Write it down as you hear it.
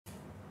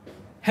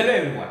Hello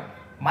everyone,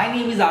 my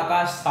name is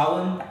Akash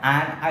Sawant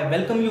and I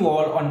welcome you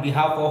all on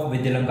behalf of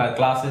Vidyalankar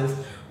classes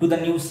to the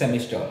new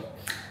semester.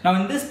 Now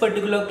in this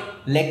particular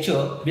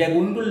lecture, we are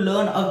going to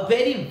learn a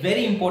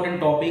very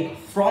important topic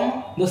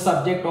from the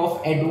subject of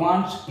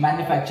Advanced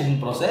Manufacturing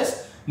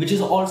Process, which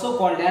is also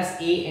called as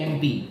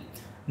AMP.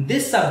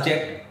 This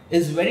subject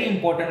is very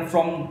important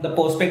from the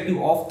perspective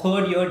of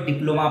third year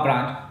diploma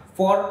branch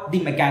for the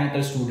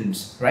mechanical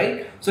students,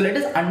 right? So let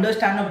us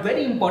understand a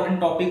very important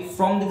topic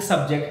from the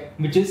subject,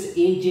 which is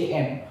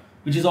AJM,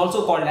 which is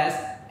also called as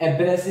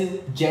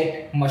abrasive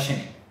jet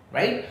machining,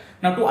 right?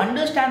 Now to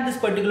understand this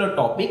particular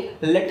topic,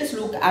 let us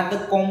look at the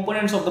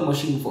components of the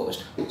machine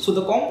first. So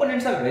the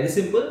components are very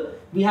simple.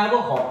 We have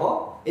a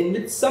hopper in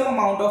which some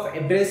amount of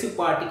abrasive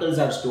particles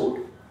are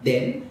stored.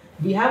 Then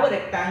we have a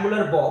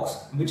rectangular box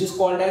which is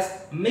called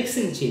as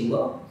mixing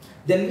chamber.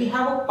 Then we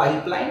have a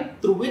pipeline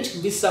through which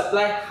we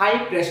supply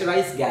high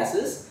pressurized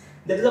gases.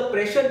 There is a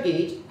pressure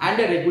gauge and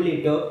a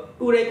regulator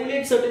to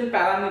regulate certain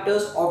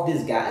parameters of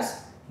this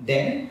gas.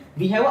 Then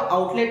we have an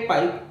outlet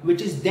pipe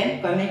which is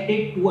then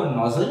connected to a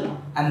nozzle,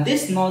 and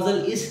this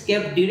nozzle is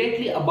kept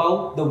directly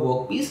above the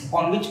workpiece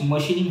on which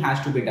machining has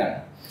to be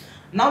done.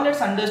 Now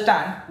let's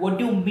understand what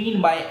do you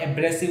mean by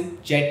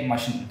abrasive jet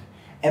machining.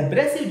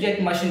 Abrasive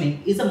jet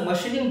machining is a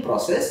machining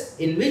process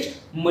in which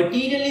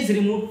material is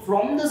removed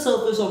from the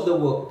surface of the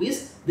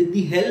workpiece with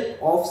the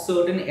help of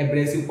certain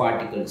abrasive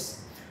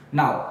particles.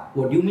 Now,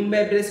 what do you mean by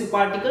abrasive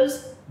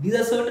particles? These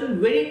are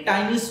certain very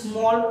tiny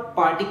small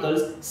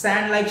particles,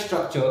 sand-like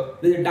structure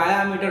with a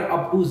diameter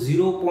up to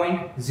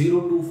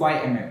 0.025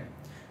 mm.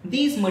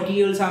 These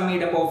materials are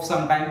made up of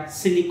sometimes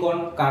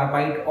silicon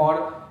carbide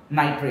or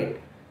nitrate.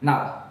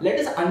 Now, let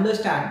us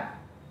understand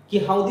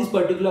how this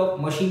particular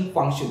machine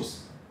functions.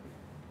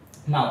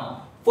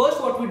 Now, first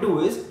what we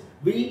do is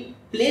we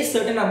place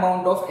certain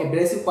amount of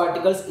abrasive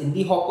particles in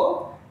the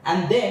hopper,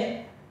 and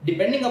then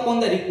depending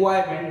upon the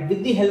requirement,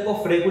 with the help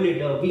of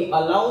regulator, we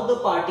allow the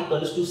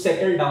particles to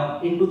settle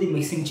down into the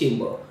mixing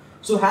chamber.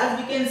 So as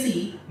we can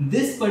see,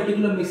 this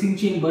particular mixing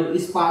chamber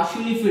is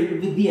partially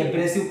filled with the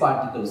abrasive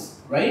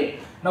particles,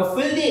 right? Now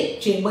fill the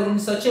chamber in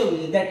such a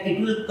way that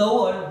it will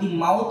cover the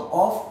mouth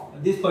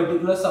of this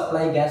particular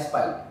supply gas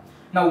pipe.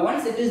 Now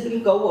once it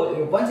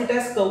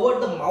has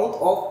covered the mouth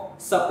of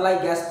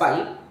supply gas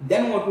pipe,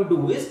 then what we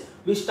do is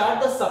we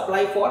start the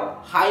supply for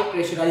high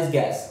pressurized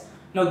gas.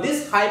 Now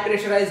this high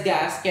pressurized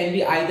gas can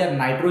be either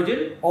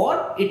nitrogen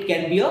or it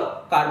can be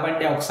a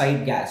carbon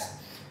dioxide gas.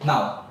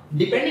 Now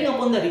depending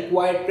upon the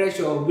required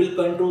pressure, we'll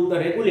control the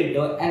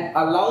regulator and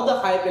allow the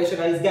high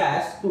pressurized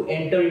gas to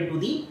enter into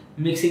the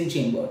mixing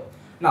chamber.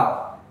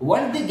 Now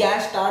once the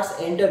gas starts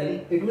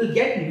entering, it will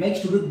get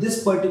mixed with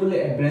this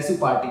particular abrasive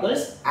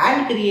particles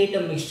and create a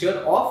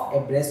mixture of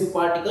abrasive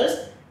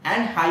particles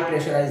and high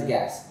pressurized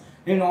gas.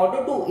 In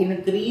order to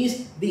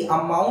increase the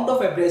amount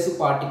of abrasive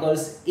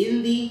particles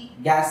in the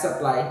gas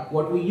supply,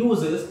 what we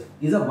use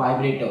is a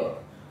vibrator.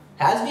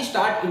 As we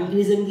start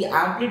increasing the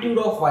amplitude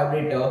of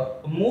vibrator,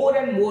 more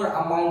and more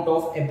amount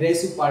of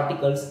abrasive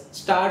particles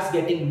starts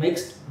getting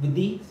mixed with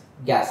the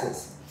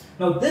gases.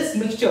 Now this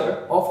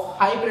mixture of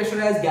high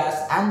pressurized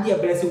gas and the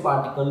abrasive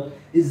particle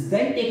is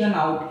then taken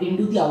out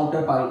into the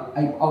outer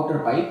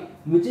pipe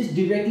which is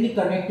directly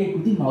connected to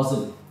the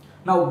nozzle.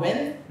 Now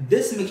when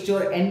this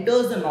mixture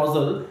enters the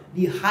nozzle,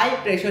 the high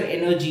pressure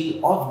energy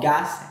of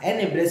gas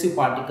and abrasive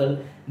particle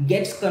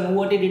gets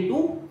converted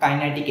into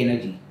kinetic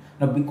energy.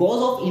 Now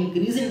because of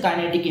increase in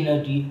kinetic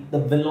energy, the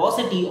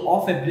velocity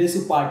of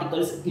abrasive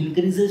particles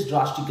increases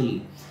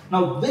drastically.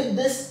 Now with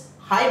this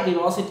high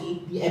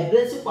velocity, the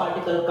abrasive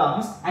particle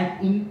comes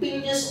and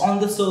impinges on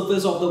the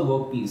surface of the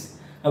workpiece.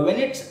 Now when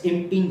it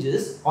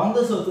impinges on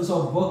the surface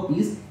of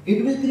workpiece,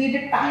 it will create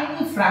a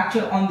tiny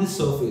fracture on this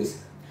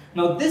surface.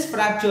 Now this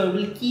fracture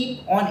will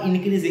keep on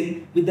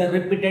increasing with the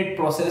repeated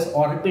process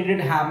or repeated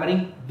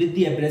hammering with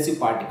the abrasive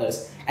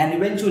particles, and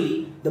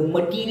eventually the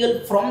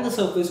material from the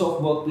surface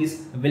of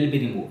workpiece will be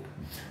removed.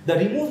 The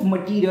removed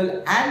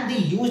material and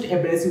the used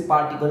abrasive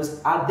particles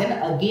are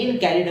then again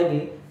carried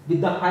away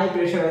with the high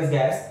pressurized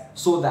gas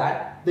so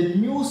that the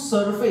new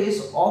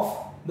surface of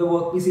the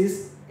workpiece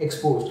is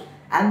exposed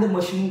and the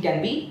machining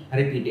can be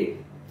repeated.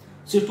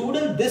 So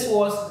students, this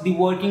was the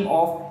working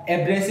of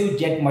abrasive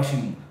jet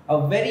machining,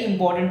 a very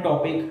important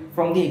topic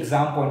from the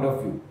exam point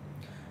of view.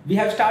 We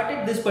are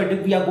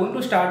going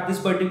to start this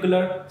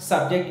particular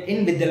subject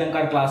in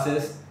Vidyalankar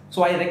classes.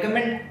 So I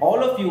recommend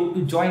all of you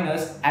to join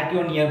us at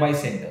your nearby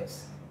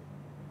centers.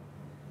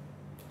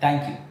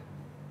 Thank you.